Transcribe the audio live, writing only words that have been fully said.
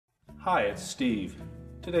Hi, it's Steve.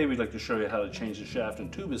 Today we'd like to show you how to change the shaft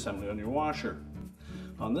and tube assembly on your washer.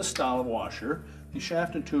 On this style of washer, the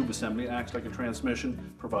shaft and tube assembly acts like a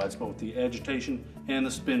transmission, provides both the agitation and the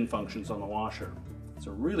spin functions on the washer. It's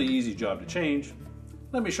a really easy job to change.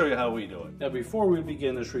 Let me show you how we do it. Now before we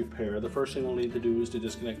begin this repair, the first thing we'll need to do is to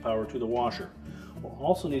disconnect power to the washer. We'll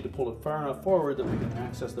also need to pull it far enough forward that we can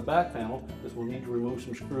access the back panel, because we'll need to remove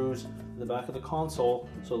some screws in the back of the console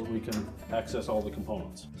so that we can access all the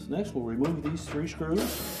components. So next we'll remove these 3 screws.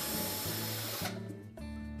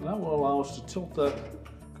 And that will allow us to tilt the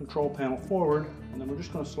control panel forward, and then we're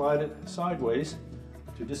just going to slide it sideways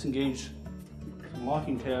to disengage some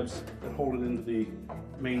locking tabs that hold it into the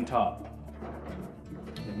main top.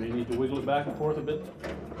 You may need to wiggle it back and forth a bit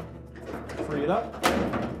to free it up.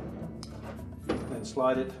 Then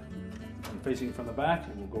slide it facing from the back,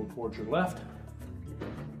 and we'll go towards your left,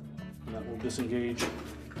 and that will disengage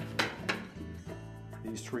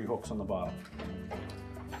these 3 hooks on the bottom.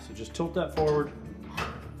 So just tilt that forward,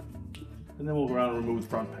 and then we'll go around and remove the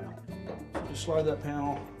front panel. So just slide that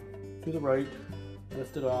panel to the right,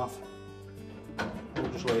 lift it off. We'll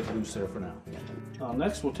just lay it loose there for now.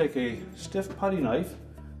 Next we'll take a stiff putty knife,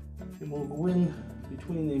 and we'll go in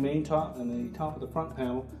between the main top and the top of the front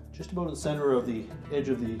panel, just about the center of the edge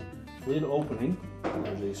of the lid opening.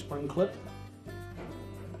 There's a spring clip.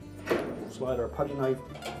 We'll slide our putty knife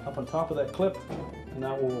up on top of that clip, and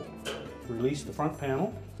that will release the front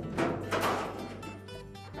panel.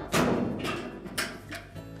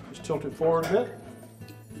 Just tilt it forward a bit,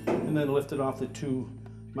 and then lift it off the 2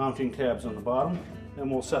 mounting tabs on the bottom, and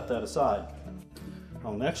we'll set that aside.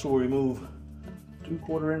 Now next we'll remove 2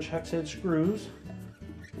 1/4-inch hex head screws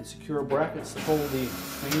and secure brackets to hold the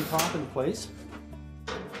main top in place.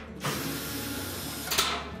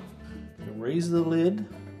 And raise the lid,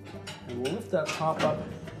 and we'll lift that top up.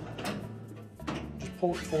 Just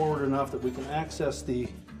pull it forward enough that we can access the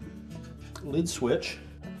lid switch.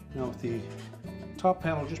 Now with the top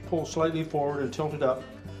panel, just pull slightly forward and tilt it up.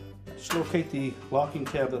 Just locate the locking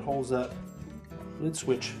tab that holds that lid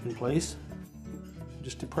switch in place.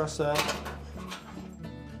 Just depress that,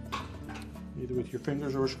 either with your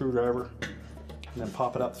fingers or a screwdriver, and then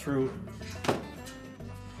pop it up through.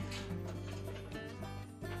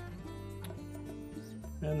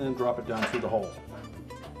 And then drop it down through the hole.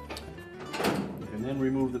 And then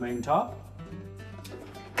remove the main top.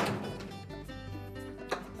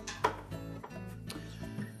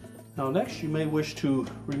 Now next you may wish to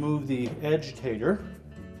remove the agitator.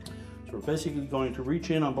 So we're basically going to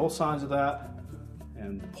reach in on both sides of that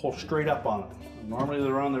and pull straight up on it. Normally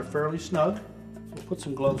they're on there fairly snug. We'll put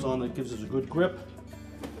some gloves on that gives us a good grip.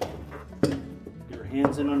 Get your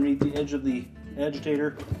hands in underneath the edge of the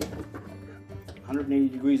agitator, 180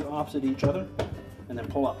 degrees opposite each other, and then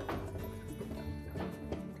pull up.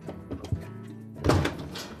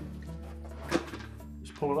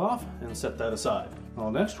 Just pull it off and set that aside. Now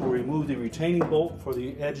next we'll remove the retaining bolt for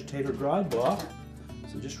the agitator drive block.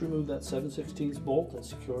 So just remove that 7/16 bolt that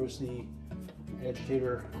secures the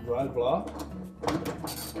agitator drive block.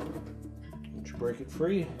 Once you break it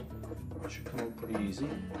free, it should come out pretty easy.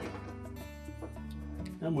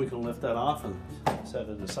 And we can lift that off and set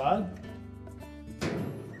it aside.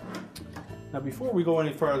 Now before we go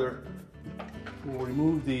any further, we'll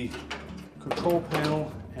remove the control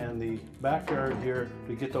panel and the back guard here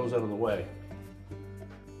to get those out of the way.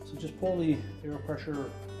 So just pull the air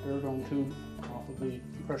dome tube off of the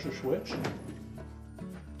pressure switch.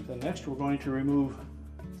 Then next we're going to remove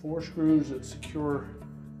 4 screws that secure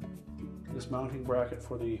this mounting bracket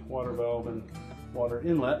for the water valve and water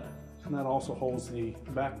inlet, and that also holds the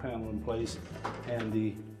back panel in place and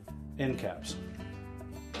the end caps.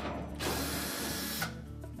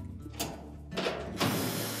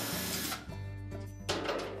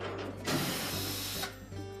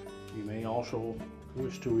 You may also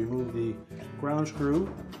wish to remove the ground screw.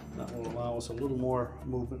 That will allow us a little more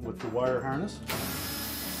movement with the wire harness.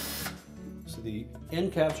 So the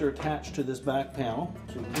end caps are attached to this back panel.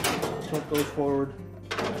 So you just tilt those forward,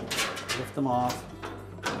 lift them off,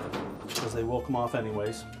 because they will come off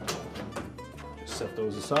anyways. Just set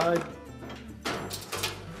those aside.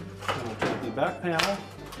 And we'll take the back panel,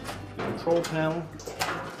 the control panel,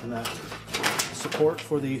 and that support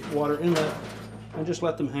for the water inlet, and just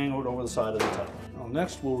let them hang out over the side of the tub. Now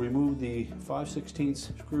next we'll remove the 5/16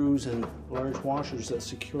 screws and large washers that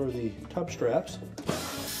secure the tub straps.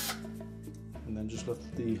 And then just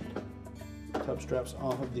lift the tub straps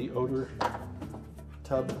off of the outer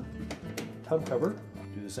tub cover.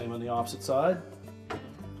 Do the same on the opposite side.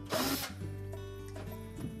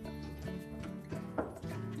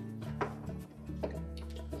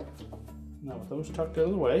 those tucked out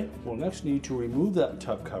of the way, we'll next need to remove that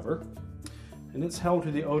tub cover, and it's held to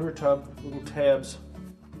the outer tub little tabs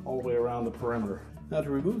all the way around the perimeter. Now to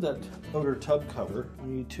remove that outer tub cover, we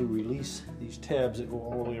need to release these tabs that go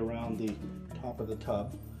all the way around the top of the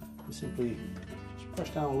tub. You simply just press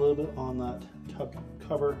down a little bit on that tub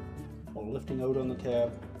cover while lifting out on the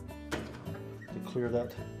tab to clear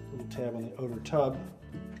that little tab on the outer tub,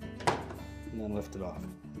 and then lift it off.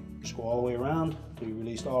 Just go all the way around till you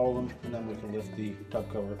release all of them, and then we can lift the tub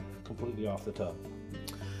cover completely off the tub.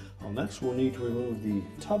 Well, next we'll need to remove the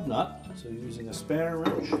tub nut, so using a spanner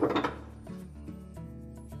wrench.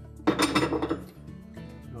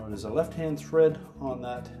 Now there's a left-hand thread on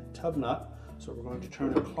that tub nut, so we're going to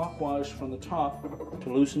turn it clockwise from the top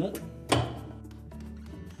to loosen it.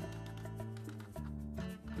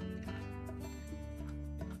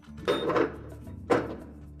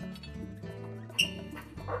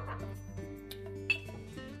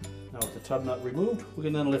 Now with the tub nut removed, we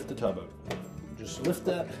can then lift the tub out. Just lift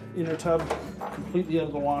that inner tub completely out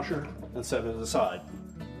of the washer and set it aside.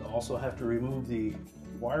 We'll also have to remove the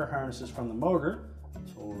wire harnesses from the motor.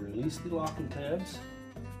 So we'll release the locking tabs,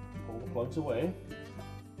 pull the plugs away.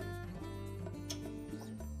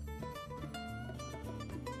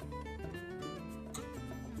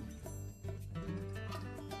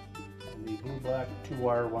 And the blue black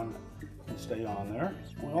 2-wire one can stay on there.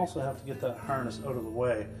 We also have to get that harness out of the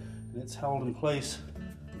way, and it's held in place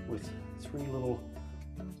with 3 little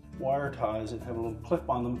wire ties that have a little clip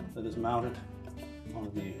on them that is mounted on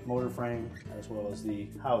the motor frame as well as the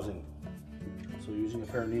housing. So using a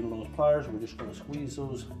pair of needle nose pliers, we're just going to squeeze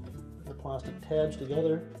those little plastic tabs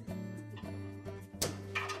together,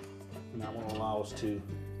 and that will allow us to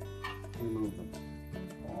remove them.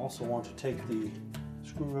 We'll also want to take the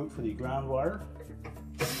screw out for the ground wire.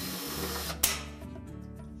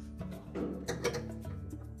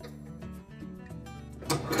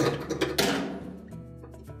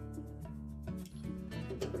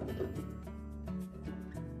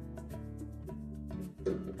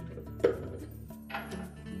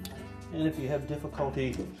 And if you have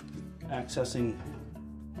difficulty accessing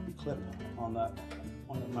the clip on that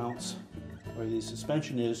one that mounts where the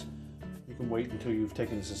suspension is, you can wait until you've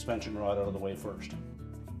taken the suspension rod out of the way first.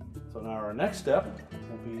 So now our next step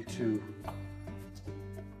will be to,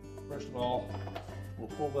 first of all, we'll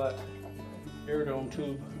pull that air dome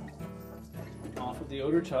tube off of the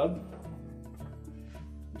outer tub.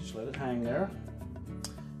 Just let it hang there.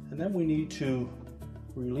 And then we need to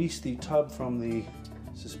release the tub from the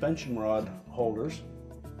suspension rod holders.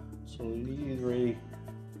 So you need either a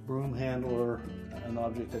broom handle or an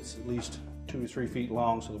object that's at least 2 to 3 feet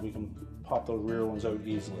long so that we can pop those rear ones out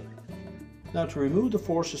easily. Now to remove the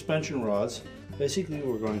 4 suspension rods, basically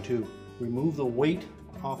we're going to remove the weight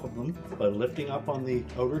off of them by lifting up on the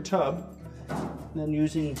outer tub, and then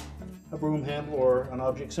using a broom handle or an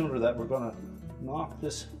object similar to that, we're going to knock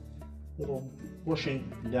this little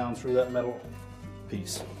bushing down through that metal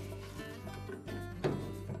piece.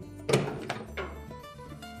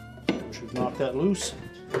 Should knock that loose.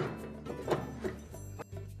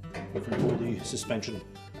 We can pull the suspension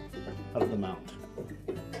out of the mount.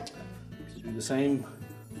 So do the same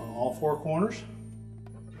on all 4 corners.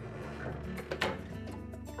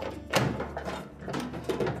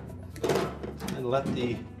 And let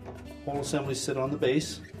the whole assembly sit on the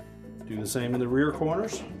base. Do the same in the rear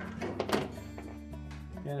corners.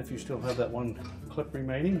 And if you still have that one clip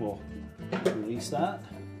remaining, we'll release that.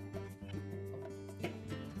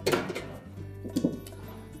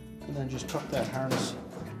 And then just tuck that harness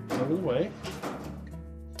out of the way.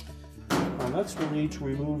 Now next we'll need to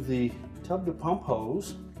remove the tub to pump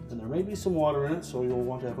hose, and there may be some water in it, so you'll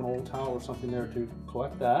want to have an old towel or something there to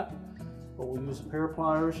collect that. But we'll use a pair of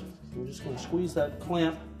pliers. We're just going to squeeze that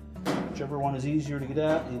clamp, whichever one is easier to get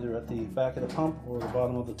at, either at the back of the pump or the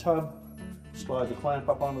bottom of the tub. Slide the clamp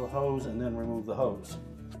up onto the hose and then remove the hose.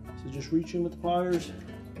 So just reach in with the pliers,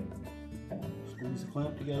 squeeze the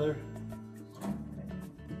clamp together,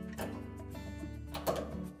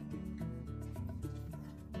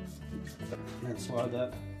 and slide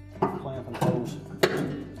that clamp and hose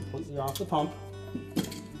completely off the pump.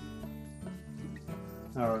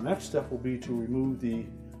 Now our next step will be to remove the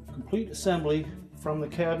complete assembly from the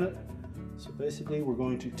cabinet. So basically we're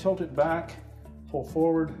going to tilt it back, pull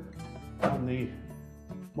forward on the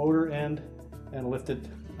motor end, and lift it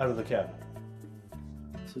out of the cabinet.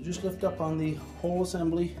 So just lift up on the whole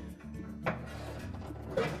assembly,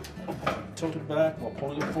 tilt it back while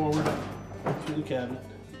pulling it forward through the cabinet.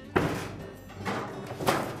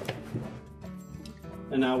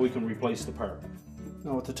 And now we can replace the part.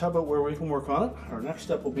 Now with the tub out where we can work on it, our next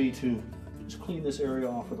step will be to just clean this area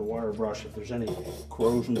off with a wire brush if there's any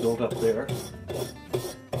corrosion built up there.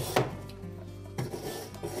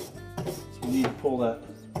 So you need to pull that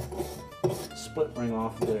split ring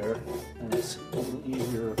off there, and it's a little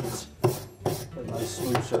easier if it's a nice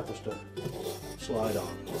smooth surface to slide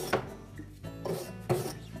on.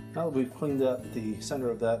 Now that we've cleaned up the center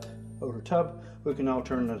of that outer tub, we can now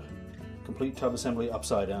turn the complete tub assembly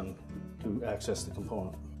upside down to access the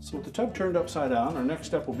component. So with the tub turned upside down, our next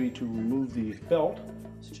step will be to remove the belt.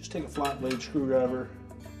 So just take a flat blade screwdriver,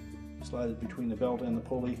 slide it between the belt and the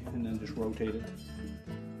pulley, and then just rotate it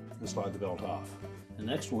and slide the belt off. And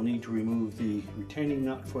next we'll need to remove the retaining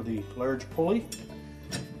nut for the large pulley.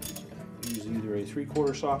 Use either a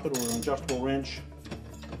 3/4 socket or an adjustable wrench.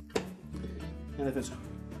 And if it's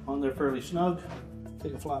on there fairly snug,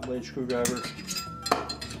 take a flat blade screwdriver,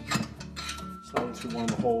 slide it through one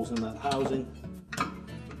of the holes in that housing,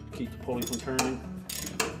 keep the pulley from turning.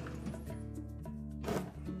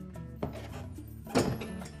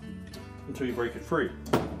 Until you break it free.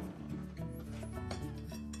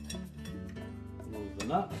 Remove the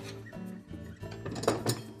nut.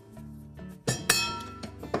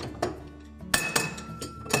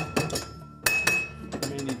 You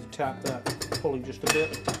may need to tap that pulley just a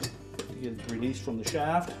bit to get it released from the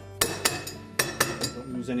shaft.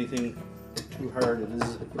 Don't use anything too hard. It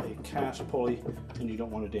is a cast pulley and you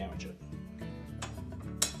don't want to damage it.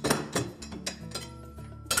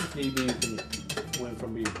 If need be, you can go in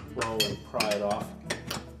from below and pry it off.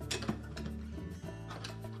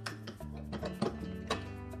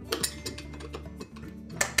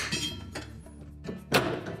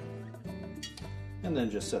 And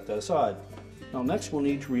then just set that aside. Now next we'll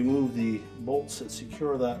need to remove the bolts that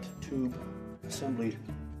secure that tube assembly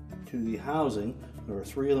to the housing. There are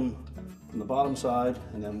 3 of them from the bottom side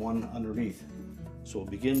and then 1 underneath. So we'll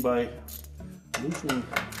begin by loosening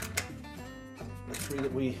the 3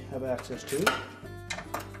 that we have access to.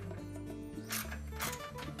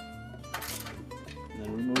 And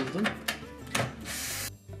then remove them.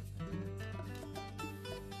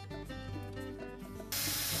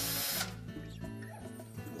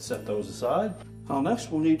 Set those aside. Now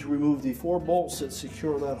next we'll need to remove the 4 bolts that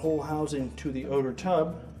secure that whole housing to the outer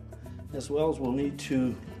tub, as well as we'll need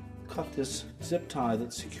to cut this zip tie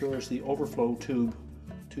that secures the overflow tube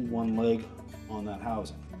to one leg on that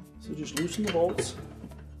housing. So just loosen the bolts.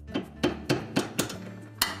 And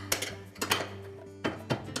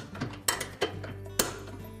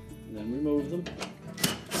then remove them.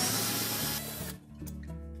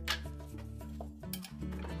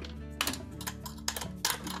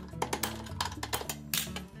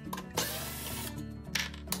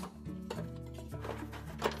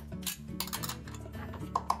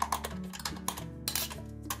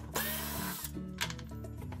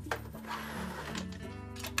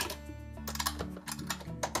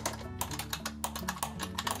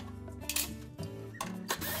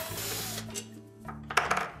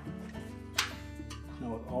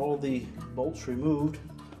 Now with all the bolts removed,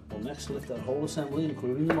 we'll next lift that whole assembly,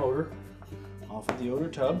 including the motor, off of the outer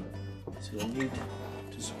tub. So you'll need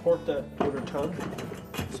to support that outer tub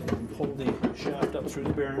so you can pull the shaft up through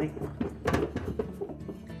the bearing.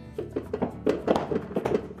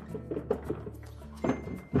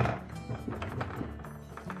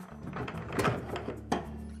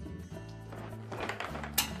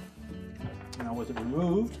 Now with it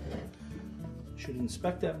removed, you should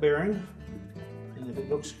inspect that bearing, and if it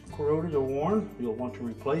looks corroded or worn, you'll want to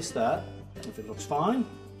replace that. If it looks fine,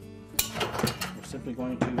 we're simply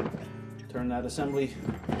going to turn that assembly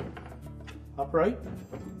upright.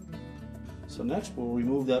 So next we'll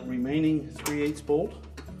remove that remaining 3/8 bolt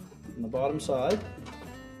from the bottom side.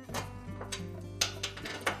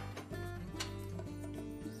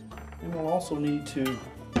 And we'll also need to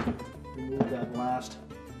remove that last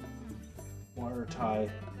wire tie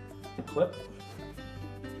clip.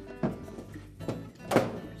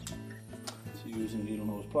 So using needle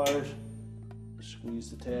nose pliers,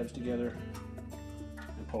 squeeze the tabs together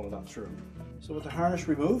and pull it up through. So with the harness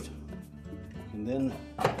removed, you can then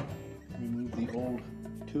remove the old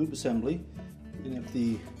tube assembly, and if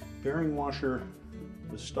the bearing washer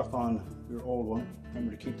was stuck on your old one,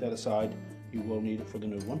 remember to keep that aside. You will need it for the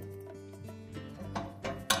new one.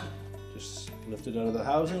 Just lift it out of the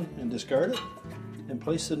housing and discard it, and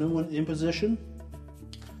place the new one in position,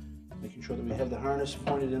 making sure that we have the harness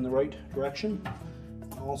pointed in the right direction.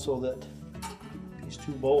 Also that these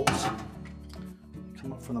 2 bolts that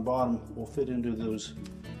come up from the bottom will fit into those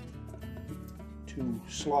 2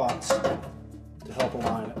 slots to help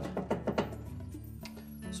align it.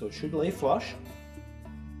 So it should lay flush.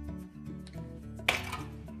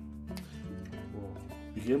 We'll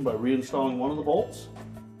Begin by reinstalling one of the bolts.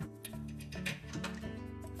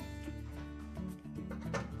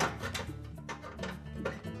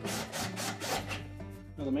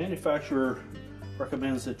 Now the manufacturer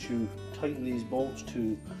recommends that you tighten these bolts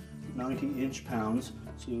to 90 inch-pounds,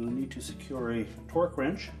 so you'll need to secure a torque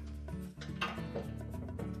wrench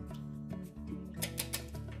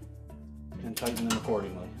and tighten them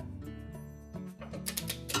accordingly.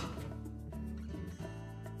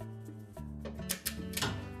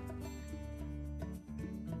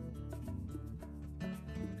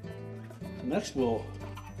 Next, we'll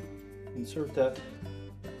insert that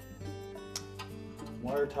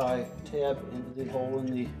wire tie tab into the hole in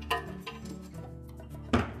the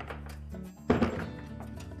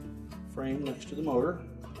frame next to the motor.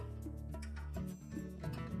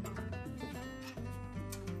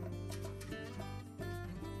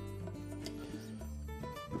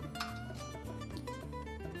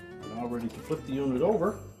 Now ready to flip the unit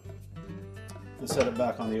over and set it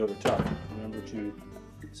back on the outer tub. Remember to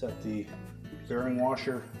set the bearing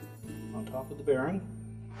washer on top of the bearing.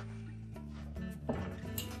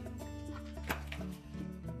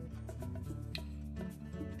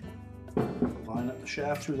 Line up the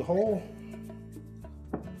shaft through the hole.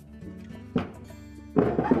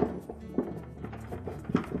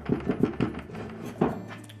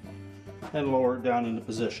 And lower it down into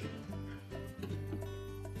position.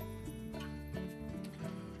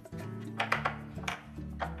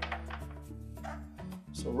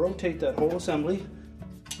 So rotate that whole assembly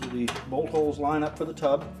so the bolt holes line up for the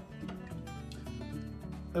tub,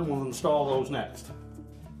 and we'll install those next.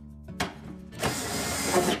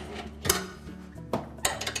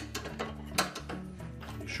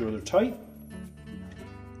 Make sure they're tight.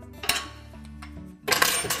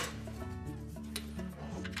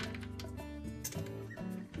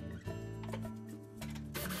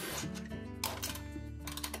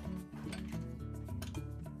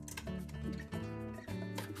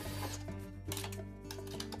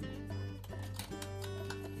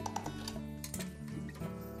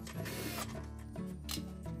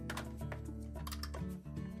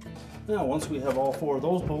 Now, once we have all four of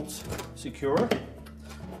those bolts secure,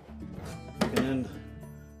 we can then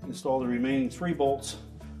install the remaining 3 bolts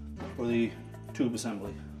for the tube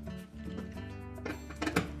assembly.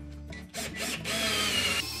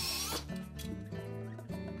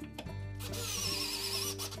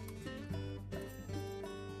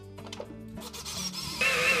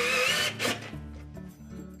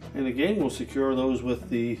 And again, we'll secure those with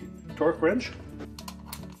the torque wrench.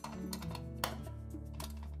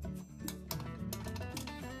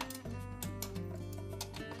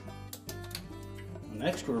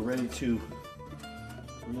 Next, we're ready to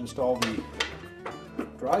reinstall the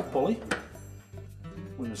drive pulley.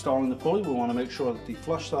 When installing the pulley, we want to make sure that the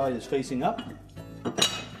flush side is facing up.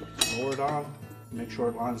 Lower it on, make sure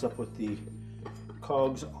it lines up with the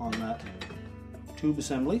cogs on that tube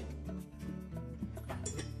assembly.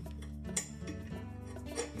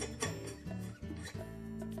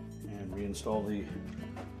 And reinstall the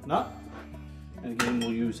nut. And again,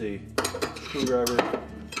 we'll use a screwdriver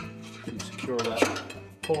to secure that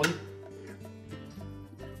pulley.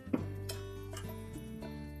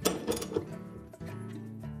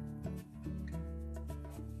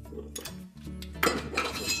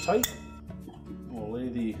 It's tight. We'll lay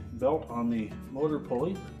the belt on the motor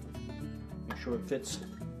pulley. Make sure it fits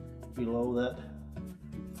below that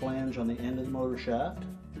flange on the end of the motor shaft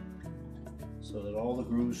so that all the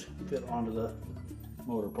grooves fit onto the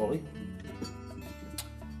motor pulley.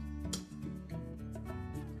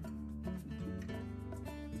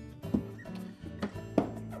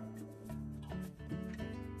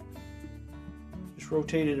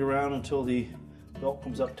 Rotate it around until the belt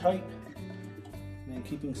comes up tight, and then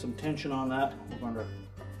keeping some tension on that, we're going to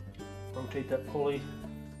rotate that pulley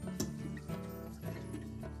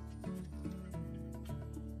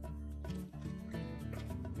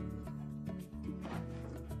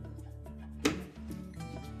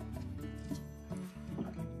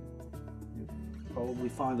you'll probably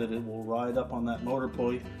find that it will ride up on that motor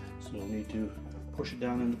pulley, so you'll need to push it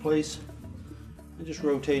down into place and just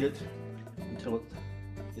rotate it until it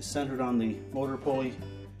is centered on the motor pulley,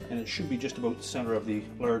 and it should be just about the center of the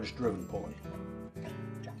large driven pulley.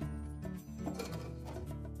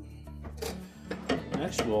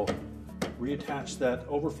 Next, we'll reattach that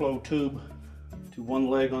overflow tube to one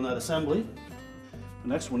leg on that assembly.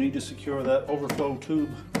 Next, we'll need to secure that overflow tube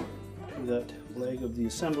to that leg of the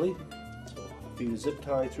assembly. So feed a zip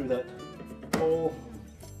tie through that hole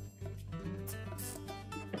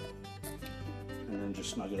and then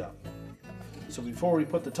just snug it up. So before we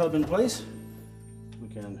put the tub in place, we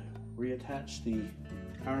can reattach the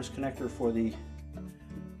harness connector for the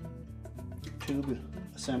tube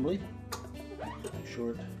assembly. Make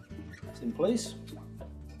sure it's in place.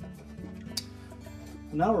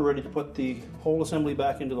 And now we're ready to put the whole assembly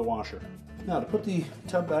back into the washer. Now to put the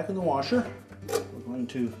tub back in the washer, we're going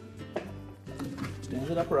to stand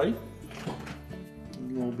it upright.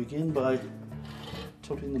 And we'll begin by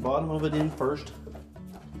tilting the bottom of it in first.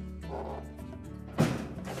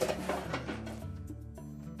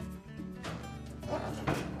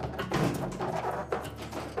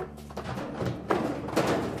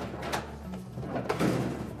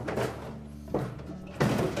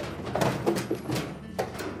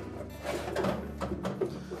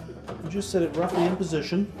 Just set it roughly in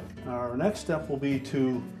position. Our next step will be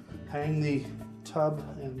to hang the tub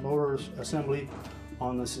and motor assembly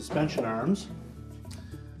on the suspension arms.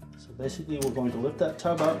 So basically we're going to lift that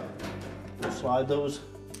tub up, we'll slide those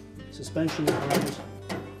suspension arms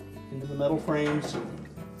into the metal frames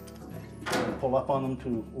and pull up on them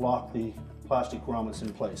to lock the plastic grommets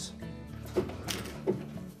in place. So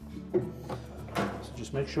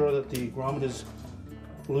just make sure that the grommet is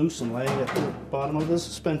loose and laying at the bottom of the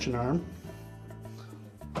suspension arm.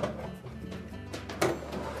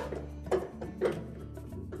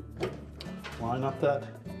 Line up that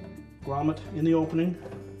grommet in the opening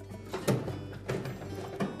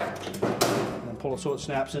and then pull it so it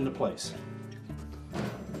snaps into place.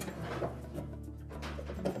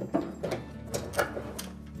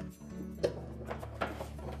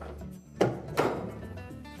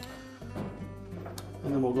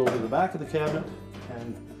 And then we'll go to the back of the cabinet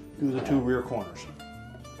and do the two rear corners.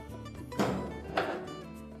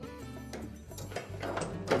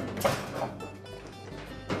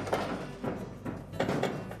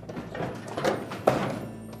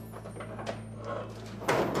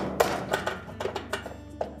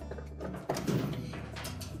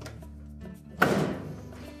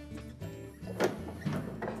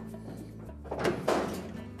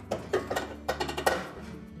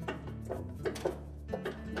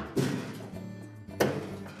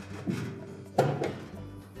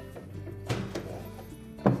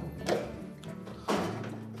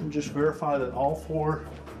 Just verify that all four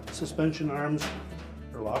suspension arms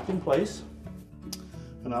are locked in place.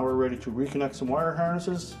 And now we're ready to reconnect some wire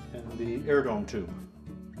harnesses and the air dome tube.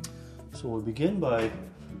 So we'll begin by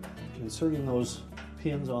inserting those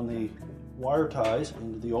pins on the wire ties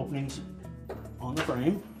into the openings on the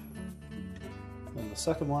frame. And the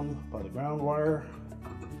second one by the ground wire.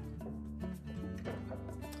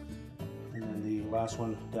 And then the last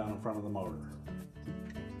one down in front of the motor.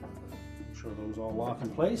 Make sure those all lock in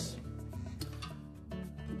place.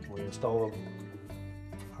 We install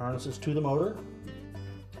the harnesses to the motor,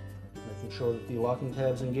 making sure that the locking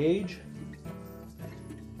tabs engage.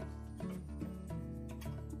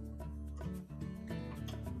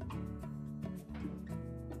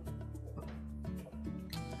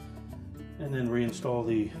 And then reinstall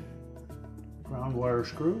the ground wire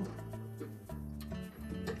screw.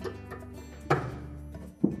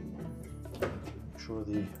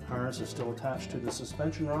 The harness is still attached to the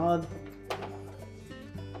suspension rod.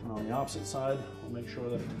 And on the opposite side, we'll make sure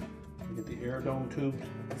that we get the air dome tube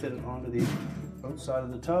fitted onto the outside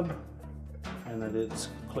of the tub and that it's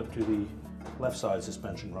clipped to the left side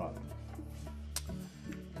suspension rod.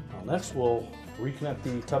 Now next we'll reconnect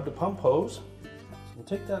the tub to pump hose. So we'll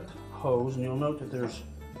take that hose and you'll note that there's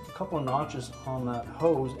a couple of notches on that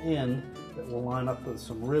hose end that will line up with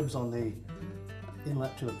some ribs on the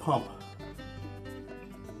inlet to the pump.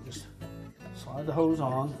 Slide the hose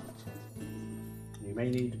on. You may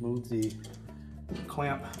need to move the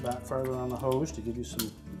clamp back further on the hose to give you some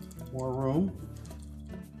more room.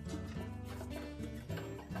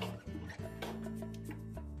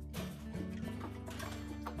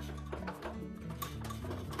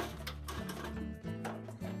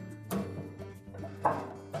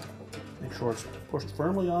 Make sure it's pushed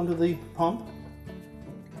firmly onto the pump.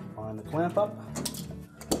 Line the clamp up.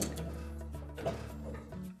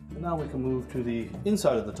 Now we can move to the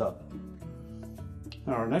inside of the tub.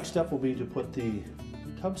 Now our next step will be to put the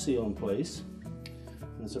tub seal in place.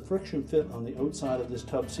 And it's a friction fit on the outside of this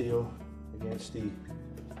tub seal against the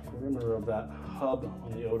perimeter of that hub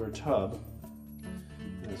on the outer tub.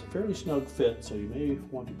 And it's a fairly snug fit, so you may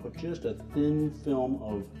want to put just a thin film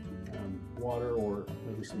of water or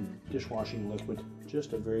maybe some dishwashing liquid,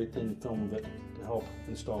 just a very thin film of it to help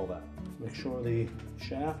install that. Make sure the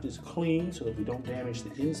shaft is clean so that we don't damage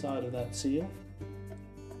the inside of that seal.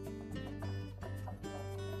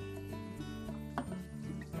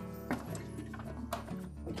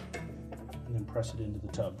 And then press it into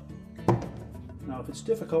the tub. Now if it's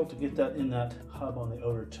difficult to get that in that hub on the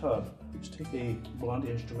outer tub, Just take a blunt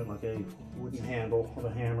instrument like a wooden handle of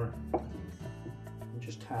a hammer and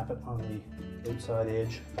just tap it on the outside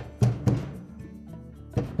edge.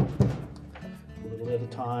 A little at a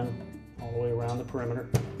time, all the way around the perimeter.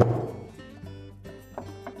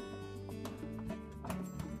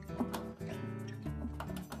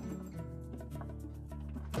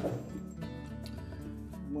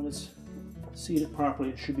 When it's seated properly,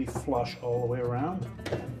 it should be flush all the way around.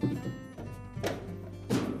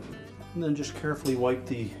 And then just carefully wipe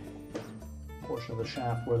the portion of the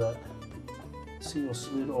shaft where that seal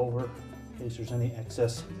slid over, in case there's any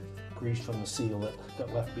excess grease from the seal that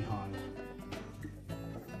got left behind.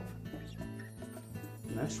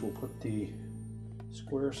 Next, we'll put the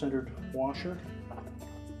square centered washer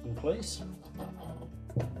in place.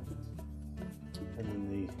 And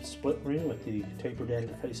then the split ring with the tapered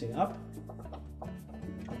end facing up.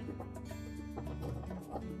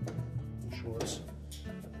 Make sure it's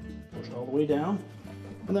pushed all the way down.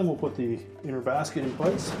 And then we'll put the inner basket in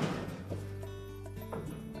place.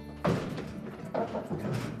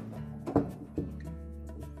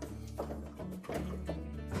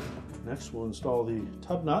 Next, we'll install the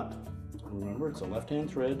tub nut. Remember, it's a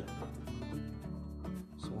left-hand thread.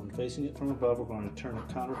 So when facing it from above, we're going to turn it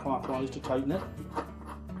counterclockwise to tighten it.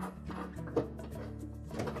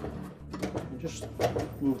 And just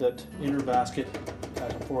move that inner basket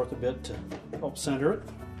back and forth a bit to help center it.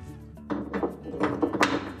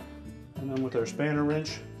 And then with our spanner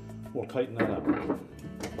wrench, we'll tighten that up.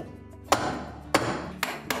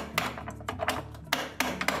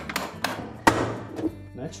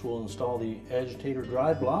 Next, we'll install the agitator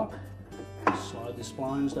drive block. Slide the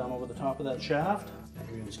splines down over the top of that shaft.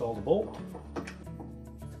 Reinstall the bolt.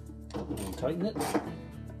 And tighten it.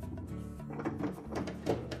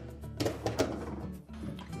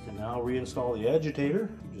 We can now reinstall the agitator.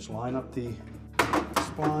 Just line up the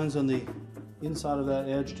splines on the inside of that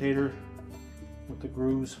agitator with the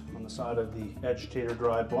grooves on the side of the agitator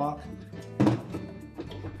drive block.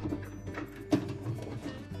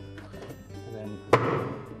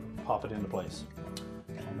 Pop it into place.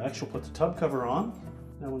 Next, we'll put the tub cover on.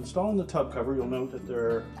 Now, when installing the tub cover, you'll note that there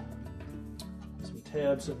are some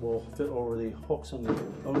tabs that will fit over the hooks on the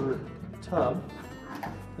outer tub,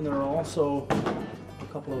 and there are also a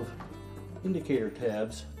couple of indicator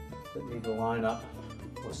tabs that need to line up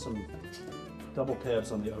with some double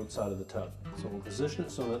tabs on the outside of the tub. So we'll position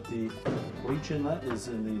it so that the leach inlet is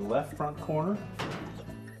in the left front corner.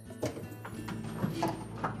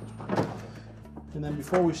 And then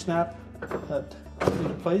before we snap that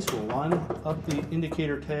into place, we'll line up the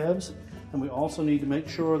indicator tabs, and we also need to make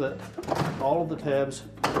sure that all of the tabs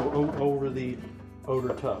go over the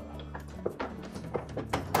outer tub.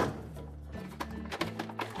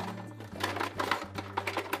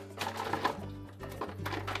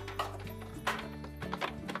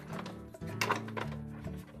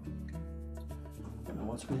 Now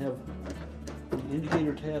once we have the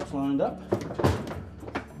indicator tabs lined up, we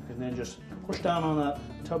can then just push down on that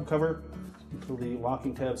tub cover until the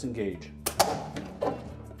locking tabs engage.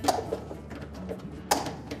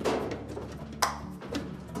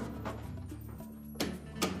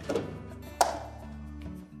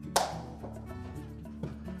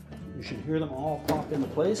 You should hear them all pop into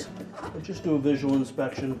place, but just do a visual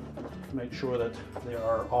inspection to make sure that they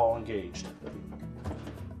are all engaged.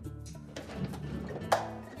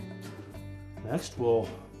 Next, we'll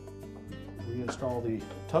reinstall the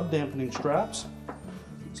tub dampening straps.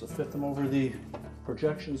 So fit them over the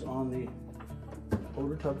projections on the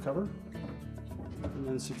outer tub cover, and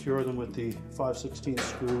then secure them with the 5/16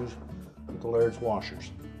 screws with the Laird's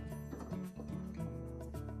washers.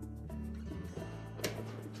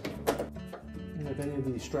 And if any of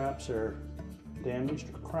these straps are damaged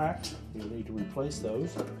or cracked, you'll need to replace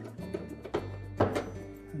those.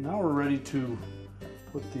 And now we're ready to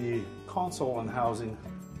put the console and housing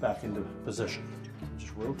back into position.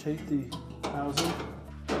 Just rotate the housing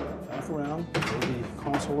back around, lay the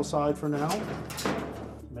console aside for now.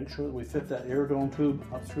 Make sure that we fit that air dome tube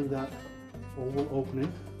up through that oval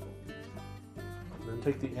opening. Then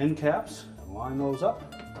take the end caps and line those up.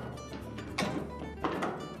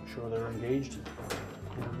 Make sure they're engaged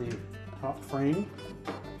in the top frame.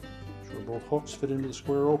 Make sure both hooks fit into the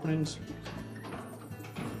square openings.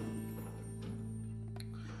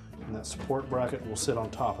 And that support bracket will sit on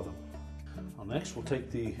top of them. Now next, we'll take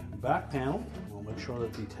the back panel. We'll make sure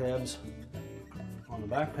that the tabs on the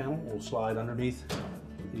back panel will slide underneath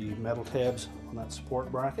the metal tabs on that support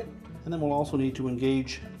bracket. And then we'll also need to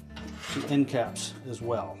engage the end caps as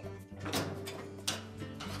well.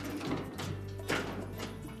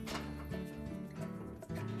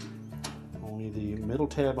 Only the middle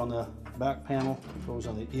tab on the back panel goes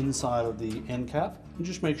on the inside of the end cap. And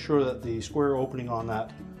just make sure that the square opening on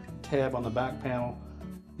that tab on the back panel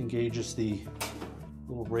engages the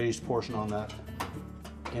little raised portion on that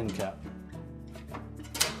end cap.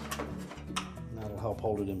 And that'll help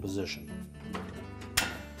hold it in position.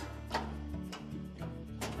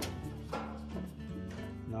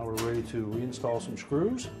 Now we're ready to reinstall some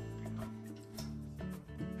screws.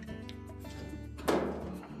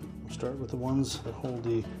 We'll start with the ones that hold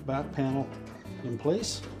the back panel in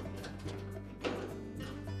place.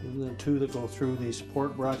 And then two that go through the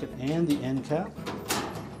support bracket and the end cap.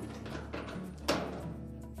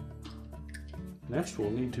 Next, we'll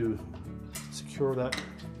need to secure that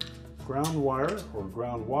ground wire or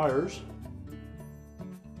ground wires.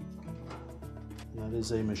 That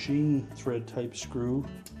is a machine thread type screw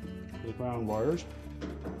for the ground wires.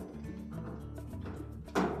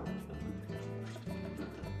 And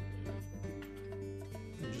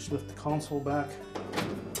just lift the console back a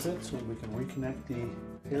bit so we can reconnect the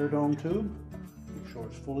air dome tube. Make sure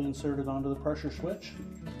it's fully inserted onto the pressure switch.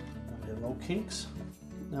 We have no kinks.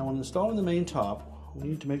 Now when installing the main top, we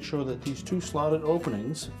need to make sure that these two slotted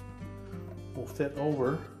openings will fit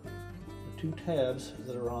over the two tabs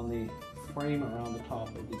that are on the frame around the top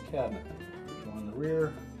of the cabinet. One in the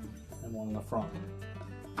rear and one in the front.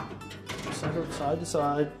 Center it side to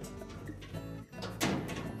side.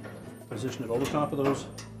 Position it over top of those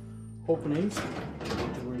openings. To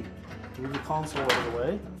move the console out of the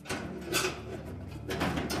way.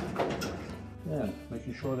 And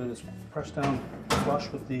making sure that it's pressed down flush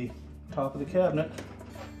with the top of the cabinet.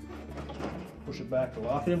 Push it back to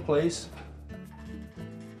lock it in place.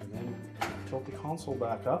 And then tilt the console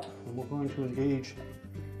back up, and we're going to engage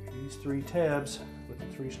these three tabs with the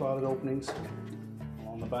three slotted openings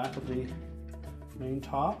on the back of the main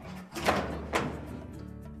top.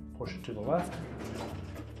 Push it to the left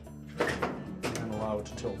and allow it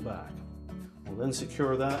to tilt back. We'll then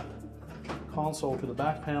secure that console to the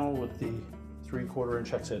back panel with the 3/4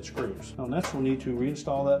 inch hex head screws. Now next we'll need to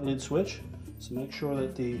reinstall that lid switch, so make sure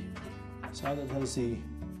that the side that has the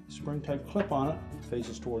spring type clip on it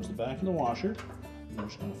faces towards the back of the washer. And we're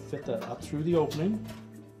just going to fit that up through the opening.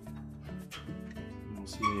 And you'll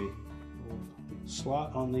see a little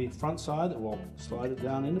slot on the front side that will slide it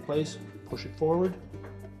down into place, push it forward,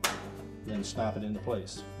 then snap it into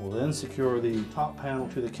place. We'll then secure the top panel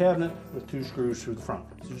to the cabinet with two screws through the front.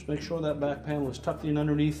 So just make sure that back panel is tucked in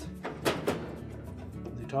underneath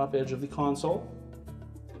the top edge of the console.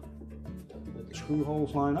 Let the screw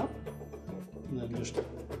holes line up, and then just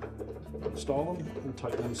install them and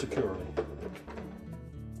tighten them securely.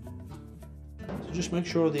 So just make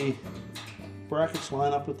sure the brackets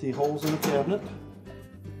line up with the holes in the cabinet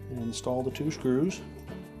and install the two screws.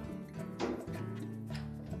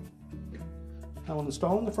 Now when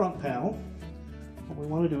installing the front panel, what we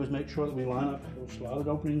want to do is make sure that we line up those slotted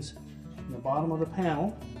openings in the bottom of the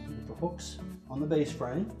panel with the hooks on the base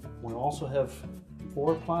frame. We also have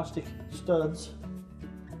 4 plastic studs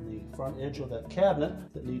on the front edge of that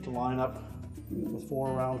cabinet that need to line up with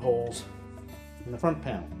 4 round holes in the front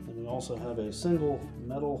panel. And we also have a single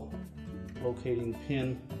metal locating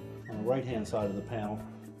pin on the right hand side of the panel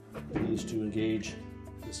that needs to engage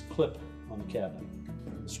this clip on the cabinet.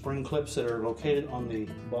 The spring clips that are located on the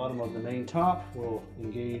bottom of the main top will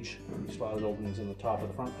engage the slotted openings in the top of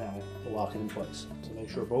the front panel to lock it in place. So make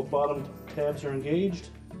sure both bottom tabs are engaged.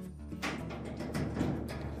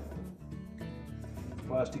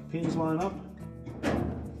 Plastic pins line up.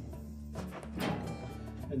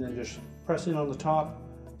 And then just press in on the top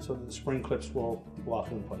so that the spring clips will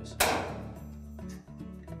lock it in place.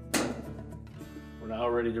 We're now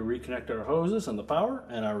ready to reconnect our hoses and the power,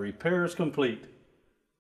 and our repair is complete.